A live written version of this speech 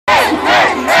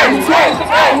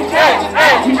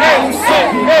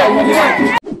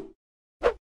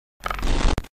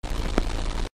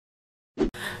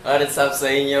What's up sa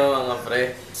inyo mga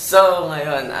pre? So,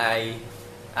 ngayon ay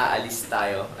aalis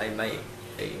tayo.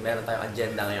 Meron tayong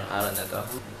agenda ngayong araw na to.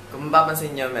 Kung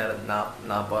mapapansin nyo,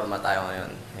 nakaporma tayo ngayon.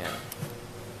 Ayan.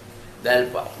 Dahil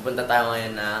po, pupunta tayo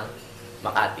ngayon ng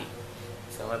Makati.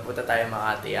 So, magpunta tayo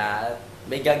Makati at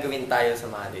may gagawin tayo sa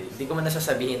Makati. Hindi ko man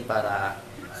nasasabihin para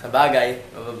sa bagay.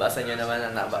 Mababasa nyo naman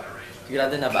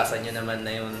sigurado nabasa nyo naman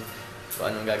na yun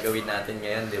kung anong gagawin natin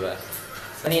ngayon, di ba?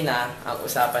 Kanina, ang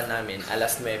usapan namin,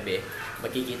 alas 9,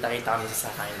 magkikita-kita kami sa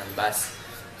sakayan ng bus.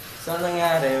 So, anong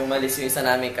nangyari? Umalis yung isa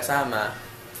namin kasama.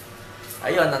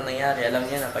 Ayun, ang nangyari, alam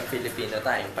niya na pag Filipino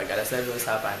time, pag alas 9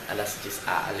 usapan, alas 10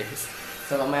 aalis.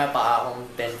 So, mamaya pa akong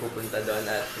 10 pupunta doon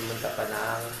at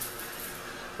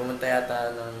pumunta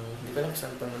yata ng, hindi ko alam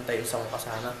saan pumunta yung isang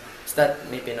kasama. Basta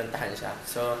may pinuntahan siya.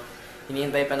 So,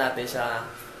 hinihintay pa natin siya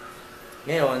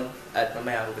ngayon at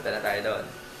mamaya pupunta na tayo doon.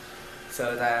 So,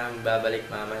 tayo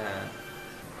babalik mamaya.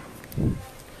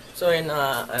 So, yun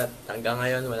na at hanggang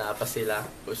ngayon wala pa sila.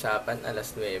 Usapan,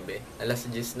 alas 9. Alas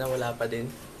 10 na, wala pa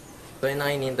din. So, yun na,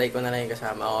 hinihintay ko na lang yung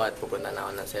kasama ko at pupunta na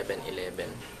ako ng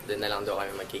 7-Eleven. Doon na lang daw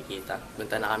kami magkikita.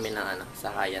 Punta na kami ng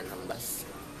sakayan ng bus.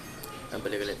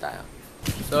 Nabalik ulit tayo.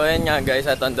 So, yun nga guys,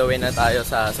 at on the way na tayo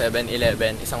sa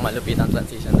 7-Eleven. Isang malupitang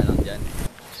transition na lang dyan.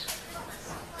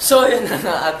 So, yun na,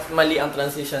 at mali ang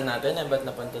transition natin. Ba't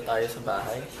napunta tayo sa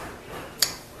bahay?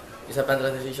 Isa pang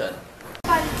transition.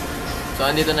 So,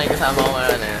 andito na yung kasama ko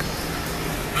ngayon.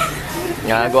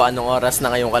 Ngago, anong oras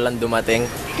na ngayong ka lang dumating?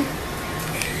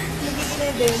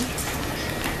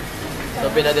 So,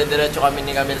 pinadediretso kami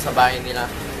ni Camille sa bahay nila.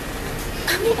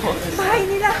 Bahay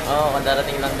nila? Oo,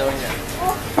 kadarating lang daw niya.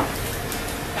 Oh.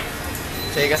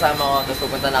 So, yung kasama ko, tapos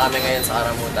pupunta na kami ngayon sa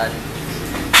Karamutan.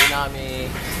 Hindi na kami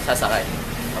sasakay.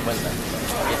 Papunta.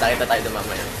 Kita-kita tayo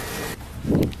dumamaya.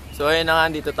 So, ayun na nga,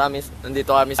 nandito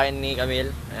kami sa ni Camille.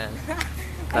 Ayan.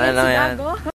 Ano na yan?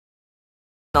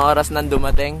 Anong oras nang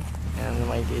dumating? Ayan,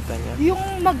 makikita niya. Yung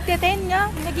magte-10 niya,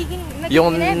 nagiging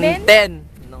yung 11?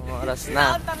 10! Anong oras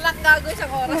na? Tarlak gago,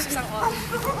 isang oras.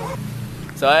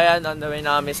 So, ayan, on the way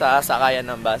na kami sa sakayan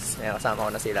ng bus. Ayan, kasama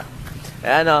ko na sila.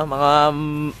 Ayan o,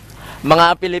 mga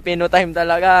Filipino time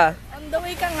talaga. On the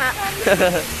way ka nga.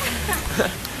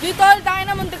 Dito, tayo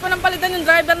na, muntik ko nang palitan yung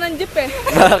driver ng jeep eh.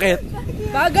 Bakit?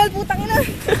 Bagal, putang ina.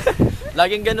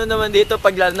 Laging ganun naman dito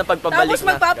lalo na pagpabalik tapos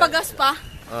magpapagas pa.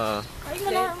 Ay,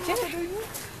 wala.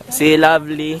 Si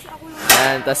Lovely,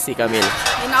 and tas si Camille.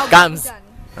 Camz.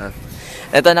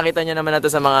 Ito, nakita nyo naman na to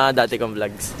sa mga dati kong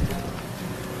vlogs.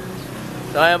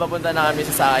 So, ngayon, papunta na kami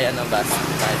sa sakayan ng bus.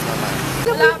 Kahit naman.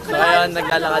 So, ngayon,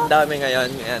 naglalakad dami ngayon.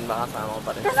 Ayan, makasama ko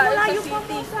pa rin.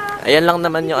 Ayan lang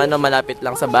naman yung malapit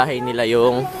lang sa bahay nila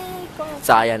yung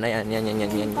sakayan na yan.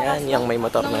 Yan, yung may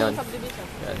motor na yun.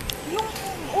 Yan.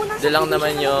 Doon lang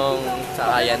naman yung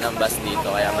sakayan ng bus dito,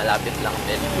 kaya malapit lang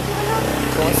din.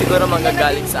 Kung siguro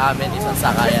manggagaling sa amin, isang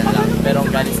sakayan lang. Pero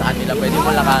kung galing sa kanila, pwede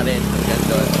mo lakarin. Hanggang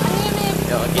doon.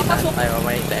 Yung kita tayo,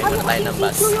 mamaya tayo muna tayo ng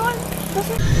bus.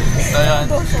 So yun,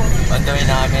 on the way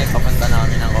na kami, papunta na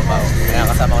kami ng Cubao. Kaya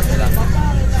kasama ko sila.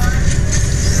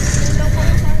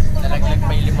 Nalaglag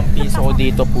pa yung 5 piso ko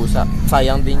dito, pusa.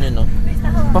 Sayang din yun, no?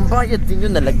 Pambayad din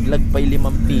yun, nalaglag pa yung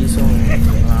 5 piso.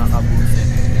 Nakakabusin.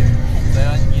 So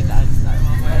yun, kita-alis tayo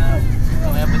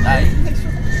mamaya po tayo.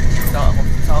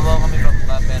 Sa Cubao kami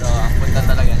bababa, pero ang punta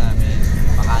talaga namin,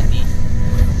 Makati.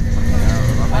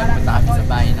 Mamaya punta kami sa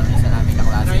bahay ng isa namin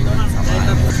kaklase doon sa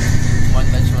Makati.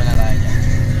 Montage mo na tayo dyan.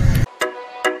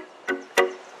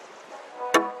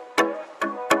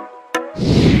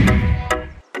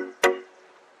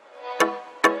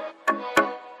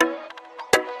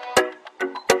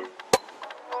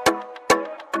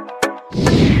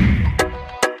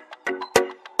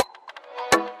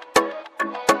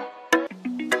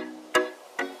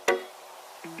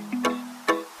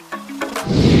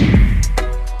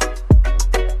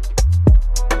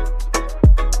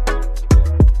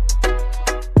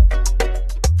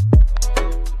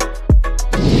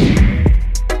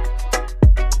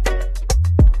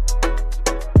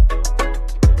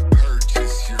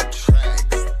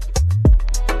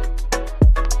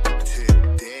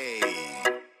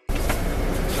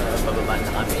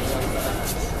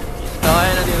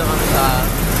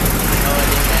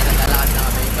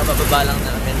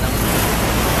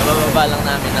 Kabababa lang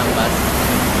namin ng bus.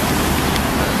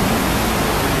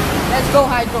 Let's go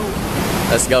Hydro.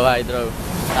 Let's go Hydro.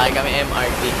 Sakay kami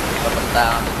MRT.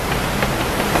 Papunta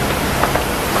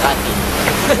Makati.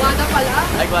 Guada pala?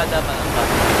 Ay, Guada pa lang ba?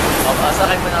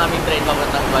 Sakay mo na kaming train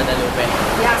papuntang Guadalupe.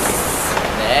 Yes.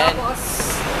 Then, tapos,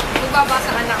 magbabasa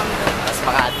ka na kami doon. Tapos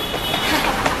Makati.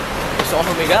 Gusto ko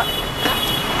humiga?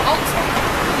 Oo.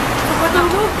 Sa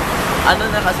patulog. Ano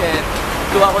na kasi,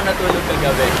 Tuwa ako natulog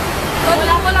kagabi.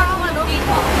 Wala akong ano.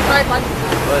 Tripod.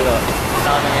 Wala. Wala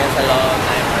kami ngayon sa loob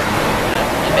na MRT.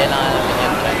 Hintay lang namin yung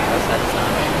entrance. Tapos natin sa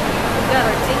amin.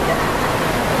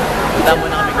 Punta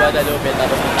muna kami Guadalupe.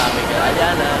 Tapos punta kami kay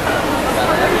Aliana.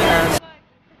 Para Aliana.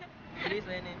 Please,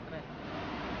 ayun yung entrance.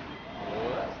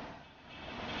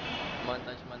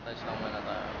 Montage lang muna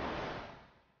tayo.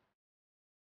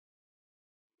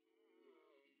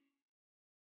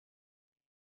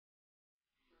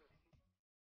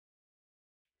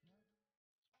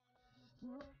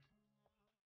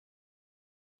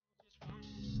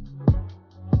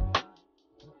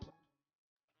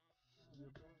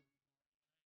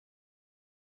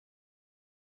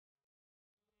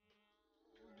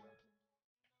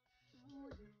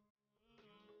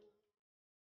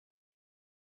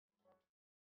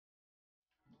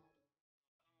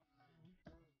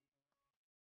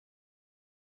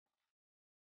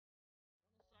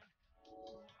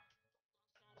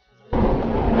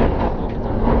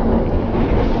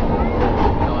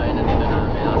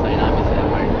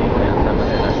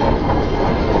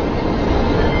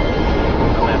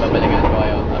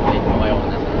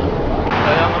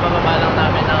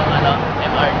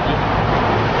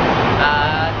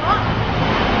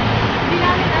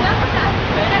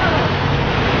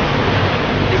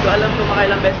 Alam ko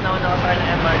makailang beses na ako nakasakay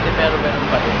ng MRT pero ganun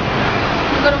pa din.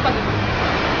 Ganun pa din.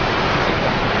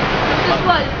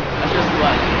 As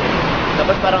usual.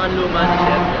 Tapos parang ang luma na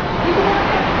siya.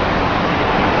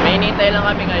 May inintay lang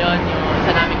kami ngayon yung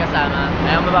isa namin kasama.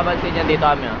 Ayaw mapapansin niyan dito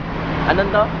kami. Anong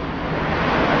to?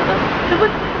 Ano to?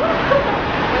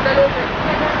 Guadalupe.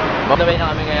 Magdabay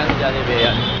na kami ngayon sa Jollibee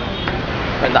yan.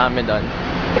 Punta kami doon.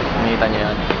 Makita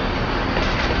niyo yun.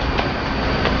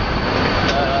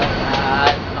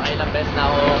 Nakailang beses na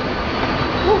ako.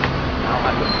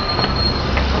 Nakakagod.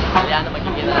 Kaya na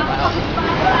magkikita na tayo.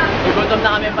 Igutom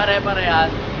na kami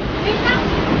pare-parehas.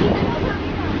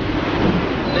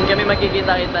 Doon kami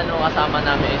magkikita-kita nung kasama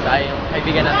namin isa yung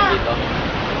kaibigan namin dito.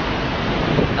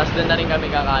 Tapos doon na rin kami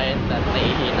kakain at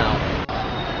naihina ako.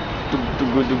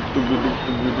 Tugtugudug.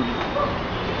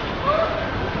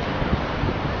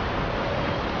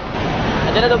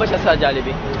 Andiyan na daw ba siya sa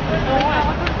Jollibee?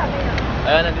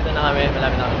 Ayun, nandito na kami.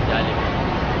 Malapit na kami sa Jollibee.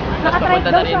 Tapos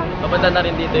papunta na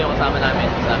rin dito yung kasama namin.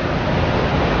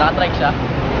 Nakatrike siya.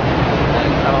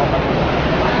 Kasama ko pa rin.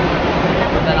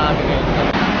 Papunta na kami ngayon.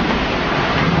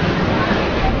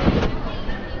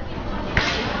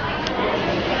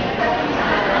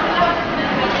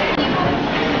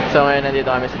 So ngayon nandito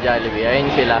kami sa Jollibee.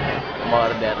 Ayun sila.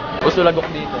 Umorder. Usulagok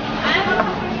dito.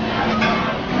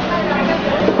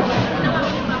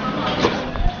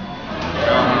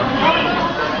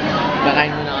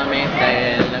 Kakain muna kami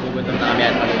dahil nagugutom na kami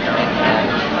at pagod kami.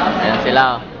 Ayan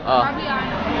sila. Oh. Ayan.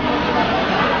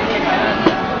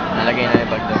 Nalagay na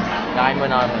yung bag doon. Kakain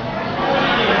muna kami.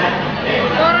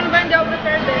 Sobrang ba hindi ako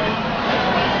prepared eh.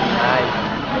 Nice.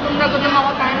 Nagod naman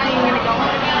ako tayo, nanginginig ako.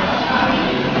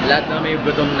 Lahat na may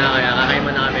gutom na kaya kakain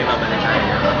muna kami, babalik tayo.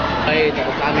 Okay,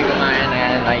 tapos kami kumain.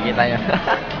 Ayan, nakikita nyo.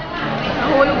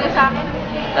 Nahulog na sa akin.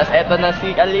 Tapos eto na si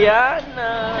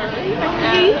Aliana.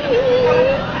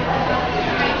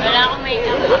 Wala akong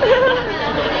makeup.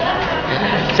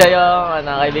 Siya yung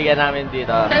kaibigan namin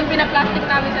dito. Siya yung pinaplastic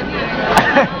namin sa dito.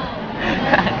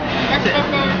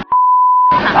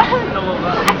 Ano mo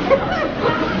ba?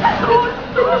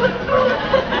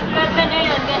 Ganda na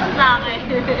yun, guess sa akin.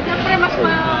 Siyempre, mas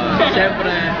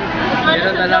Siyempre,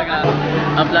 gano'n talaga.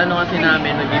 Ang plano kasi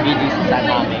namin, mag-BBDC sa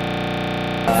namin.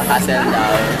 Hassle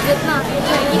daw.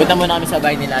 Punta muna kami sa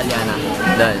bahay nila, Aliana.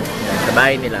 Doon. Sa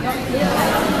bahay nila.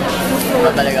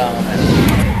 Talaga ako.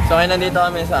 So ngayon nandito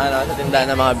kami sa sa tindahan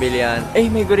ng mga bilihan. Eh,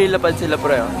 may gorilla pad sila,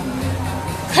 pre.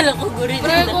 Kala ko gorilla.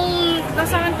 Pre, kung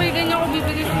nasakan pa yung ganyan ko,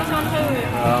 bibigay ko nasakan kayo eh.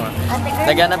 Oo nga.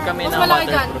 Naghanap kami ng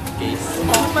waterproof case.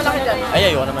 Mas malaki dyan. Ay,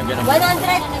 ayoko naman ganun.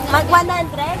 100? Mag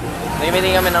 100? Nagmili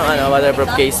kami ng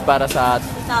waterproof case para sa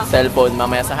cellphone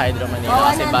mamaya sa Hydro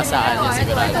Manila kasi basaan yung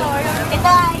sigurado.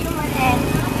 Ito ay yung Lorenz.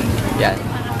 Yan.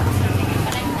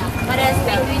 Lorenz.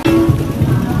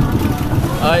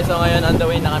 Okay, so ngayon on the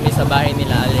way na kami sa bahay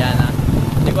nila, Aliana.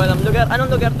 Hindi ko alam lugar.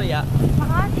 Anong lugar to, ya?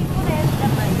 Makati po rin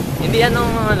naman. Hindi anong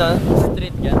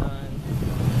street gano'n.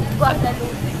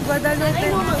 Guadalupe. Guadalupe. Ay,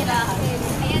 mo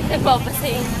Ayan,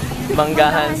 nagpapasay.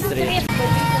 Manggahan Street.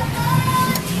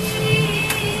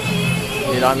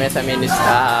 Dito kami sa mini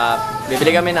stop.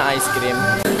 Bibili kami ng ice cream.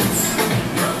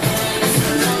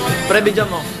 Pre, video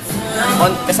mo.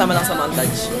 Kasama lang sa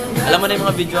montage. Alam mo na yung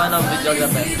mga video,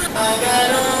 videographer.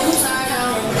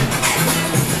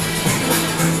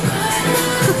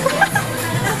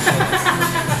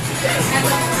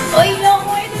 Oy,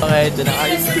 loko. Okay, Alright, ito na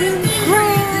ice cream.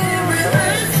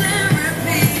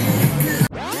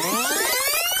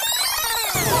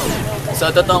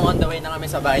 So, totoong on the way na kami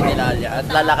sa bahay ni Lalia at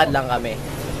lalakad lang kami.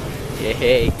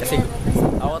 Yehey! Kasi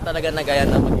ako talaga nagaya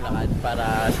na maglakad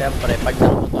para syempre pag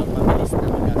nakamotor mabilis na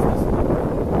magastos.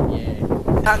 Yeah.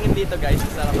 Hangin dito guys,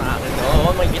 sarap na hangin. Oo,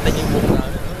 makikita niyo yung buhok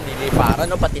namin. Hindi para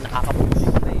no, pati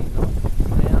nakakapulit na eh. No?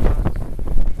 Kaya,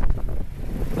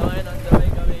 so ayun, on the way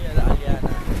kami Lalia na.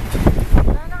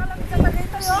 Nakalamit sa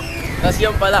dito yun. Tapos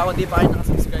yun pala, kung di pa kayo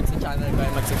nakasubscribe sa channel ko,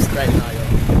 ay mag-subscribe na kayo.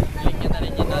 Click nyo na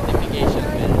rin yung notification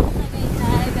bell.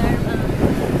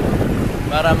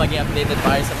 Para maging updated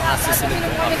pa kayo sa mga susunod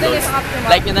kong uploads.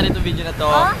 Like nyo na rin itong video na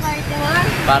to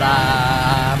para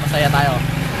masaya tayo.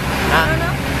 Ha?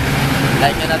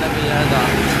 Like nyo na itong video na to.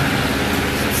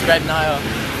 Subscribe na kayo.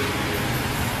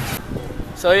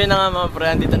 So yun na nga mga pre,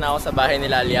 andito na ako sa bahay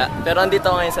ni Lalia. Pero andito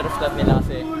ako ngayon sa rooftop nila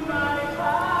kasi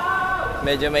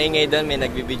medyo maingay doon, may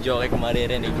nagbibideo kay kung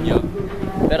maririnig nyo.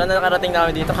 Pero nakarating na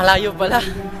kami dito, kalayo pala.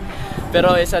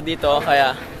 Pero isa dito,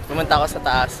 kaya pumunta ako sa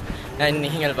taas.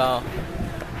 Hinihingal pa ako.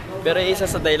 Pero isa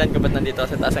sa dahilan ko ba't nandito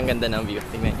sa taas, ang ganda ng view.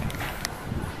 Tingnan nyo.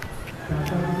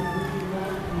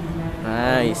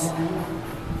 Nice.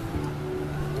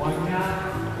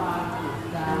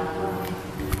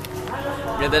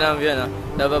 Ganda ng view, no?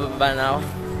 Nabababa na ako.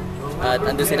 At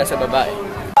andun sila sa babae.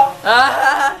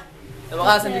 Ah!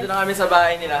 Nabakas, nandito na kami sa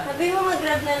bahay nila. Sabi mo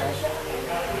mag-grab na lang siya.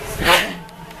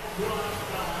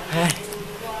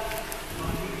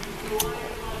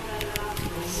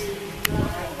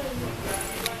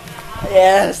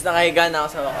 Yes, nakahiga na ako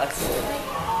sa wakas.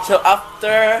 So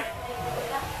after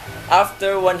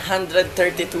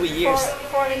 132 years.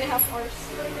 4.5 hours.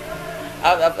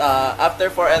 After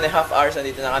 4.5 hours,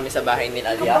 nandito na kami sa bahay ni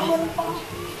Lalia.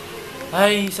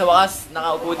 Ay, sa wakas,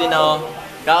 nakaupo din ako.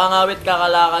 Kakangawit,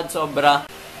 kakalakad, sobra.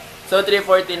 So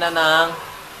 3:40 na ng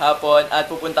hapon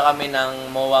at pupunta kami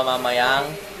ng MOA mamayang.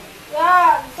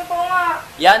 Yan, gusto ko nga.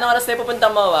 Yan, anong oras tayo pupunta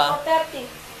MOA?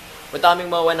 4:30. Punta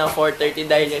kaming MOA ng 4:30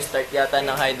 dahil yung start yata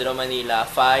ng Hydro Manila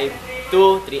 5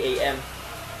 to 3 a.m.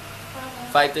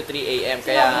 5 to 3 a.m.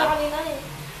 Kaya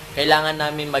kailangan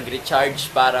namin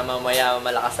mag-recharge para mamaya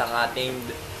malakas ang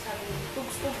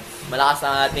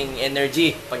ating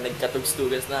energy pag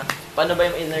nagkatugs-tugas na. Paano ba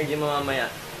yung energy mo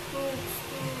mamaya?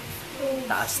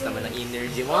 Taas naman ang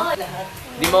energy mo.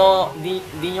 Di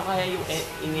nyo kaya yung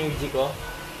energy ko?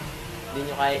 Di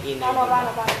nyo kaya energy ko?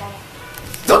 Paano?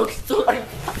 Sorry!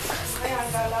 Ayan,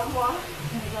 gala mo ah.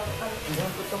 Diyan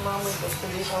ko tumamoy ko sa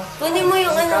dito. Kunin mo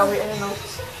yung ano.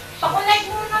 Pakulike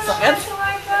mo na Sakit?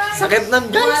 Sakit nan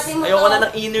guys! Ayoko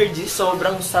na ng energy.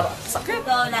 Sobrang sakit.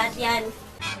 Ito, lahat yan.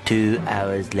 2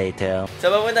 hours later.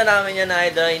 So papunta namin yan na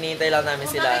idol. Hinihintay lang namin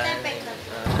sila.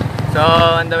 So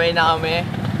on the way na kami.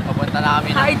 Papunta na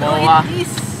kami ng MOA.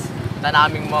 Punta na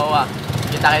kaming MOA.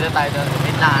 Kita tayo doon.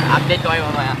 Wait lang. Update ko kayo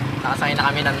mamaya. Nakasakay na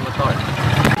kami ng motor.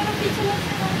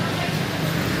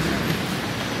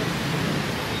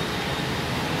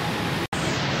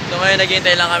 So ngayon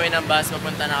naghihintay lang kami ng bus,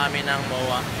 papunta na kami ng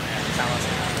MOA. Ayan, isama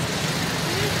sila.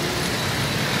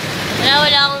 Wala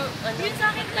akong ano. Yun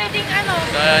sa akin pwedeng ano.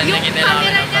 So yun, naghihintay lang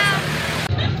kami ng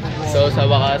bus. So sa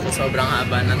wakas, sa sobrang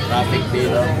haba ng traffic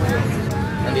dito,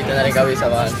 nandito na rin kami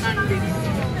sa bus.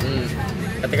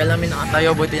 Katigal namin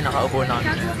nakatayo, buti nakaupo na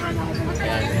kami.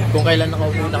 Ayan. Kung kailan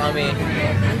nakaupo na kami,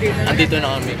 andito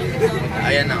na kami.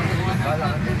 Ayan na.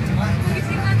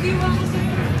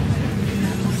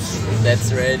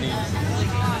 That's ready.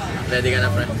 Ready ka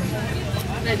na, friend?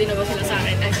 Ready na ba sila sa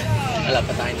akin? Wala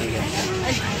pa tayong tigil.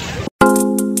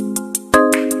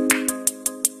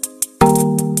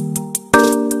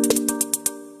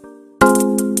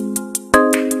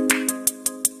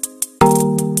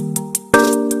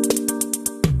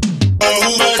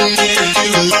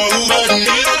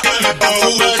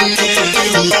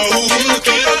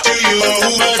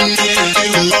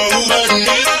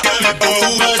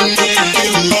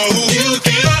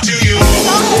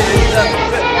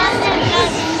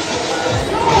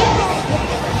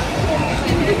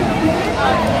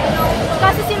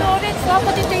 Kasi si Lorenz,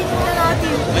 dapat i-take na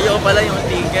natin. Ayoko pala yung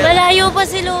ticket. Malayo pa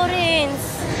si Lorenz.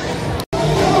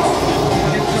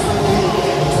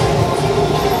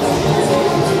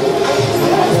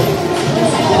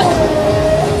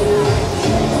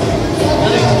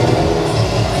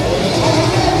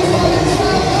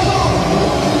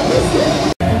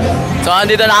 So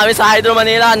andito na kami sa Hydro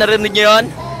Manila. Narinig niyo yun?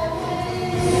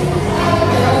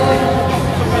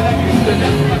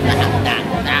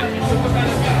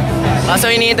 So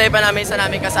hinihintay pa namin sa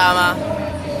namin kasama.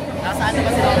 Nasaan na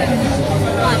ba si Lorenz?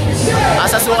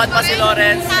 Nasa sukat pa si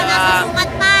Lorenz. Nasa sukat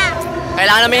pa.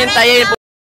 Kailangan namin hintayin.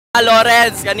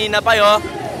 Lorenz, kanina pa yo.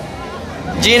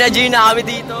 Gina kami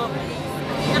dito.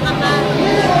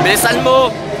 Bilisan mo.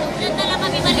 Doon na lang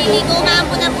kami maliligo.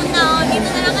 Maapon-apon na oh.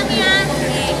 Dito na lang kami ha.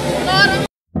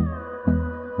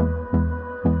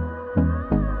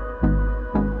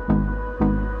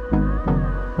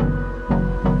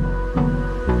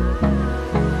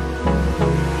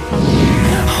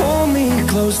 Hold me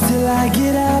close till I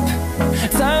get up.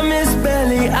 Time is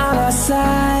barely on our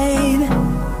side.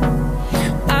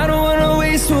 I don't wanna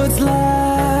waste what's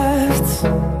left.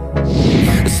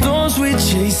 The storms we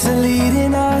chase are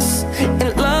leading us,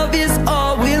 and love is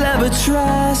all we'll ever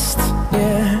trust.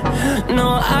 Yeah,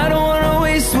 no, I don't wanna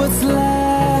waste what's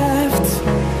left.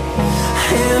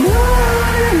 And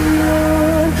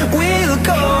on we'll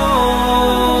go,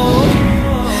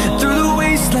 through the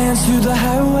wastelands, through the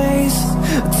highways,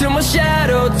 till my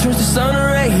shadow turns to sun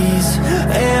rays.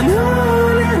 And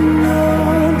on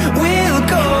we'll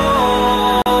go,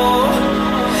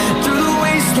 through the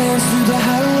wastelands, through the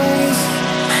highways,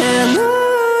 and on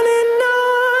we'll go.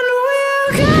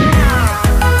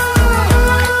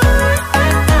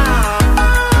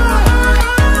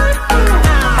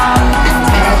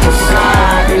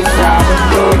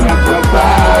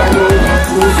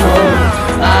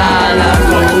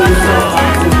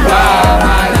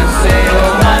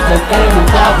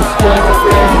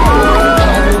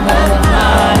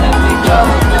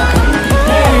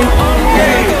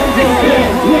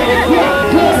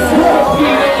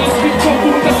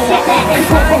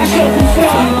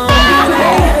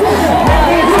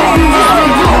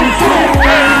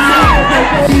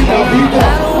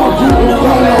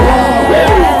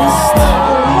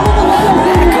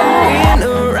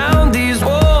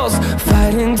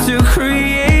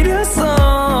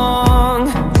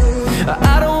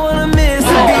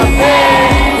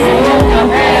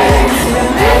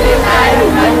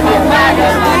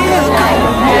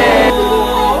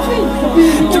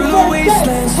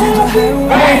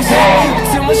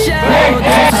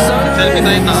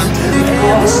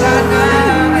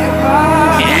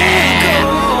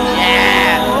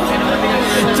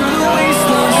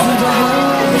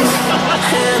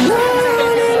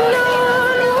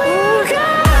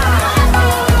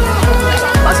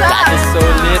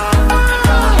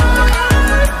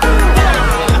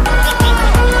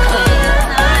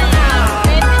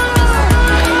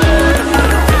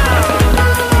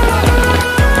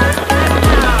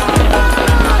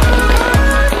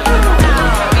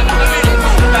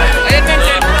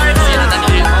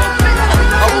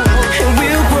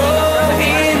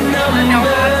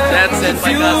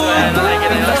 Senpai Kazu,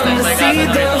 nakikita Senpai Kazu.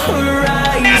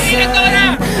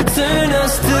 Turn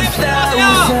us to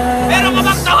thousands,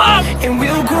 and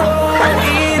we'll grow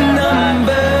in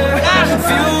number,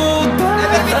 fueled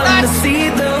by to see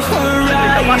the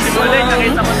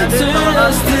horizon. Turn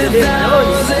us to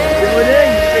thousands,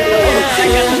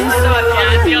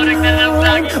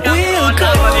 we'll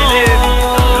go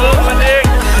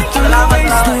through the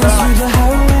wastelands, through the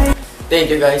highway. Thank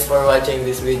you guys for watching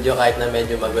this video kahit na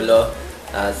medyo magulo.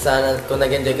 Sana kung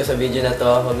nag-enjoy ka sa video na to,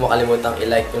 huwag mo kalimutang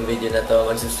i-like yung video na to,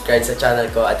 mag-subscribe sa channel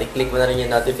ko at i-click mo na rin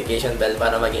yung notification bell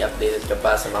para maging updated ka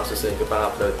pa sa mga susunod ko pang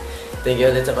upload. Thank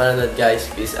you ulit sa panonood guys.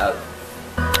 Peace out.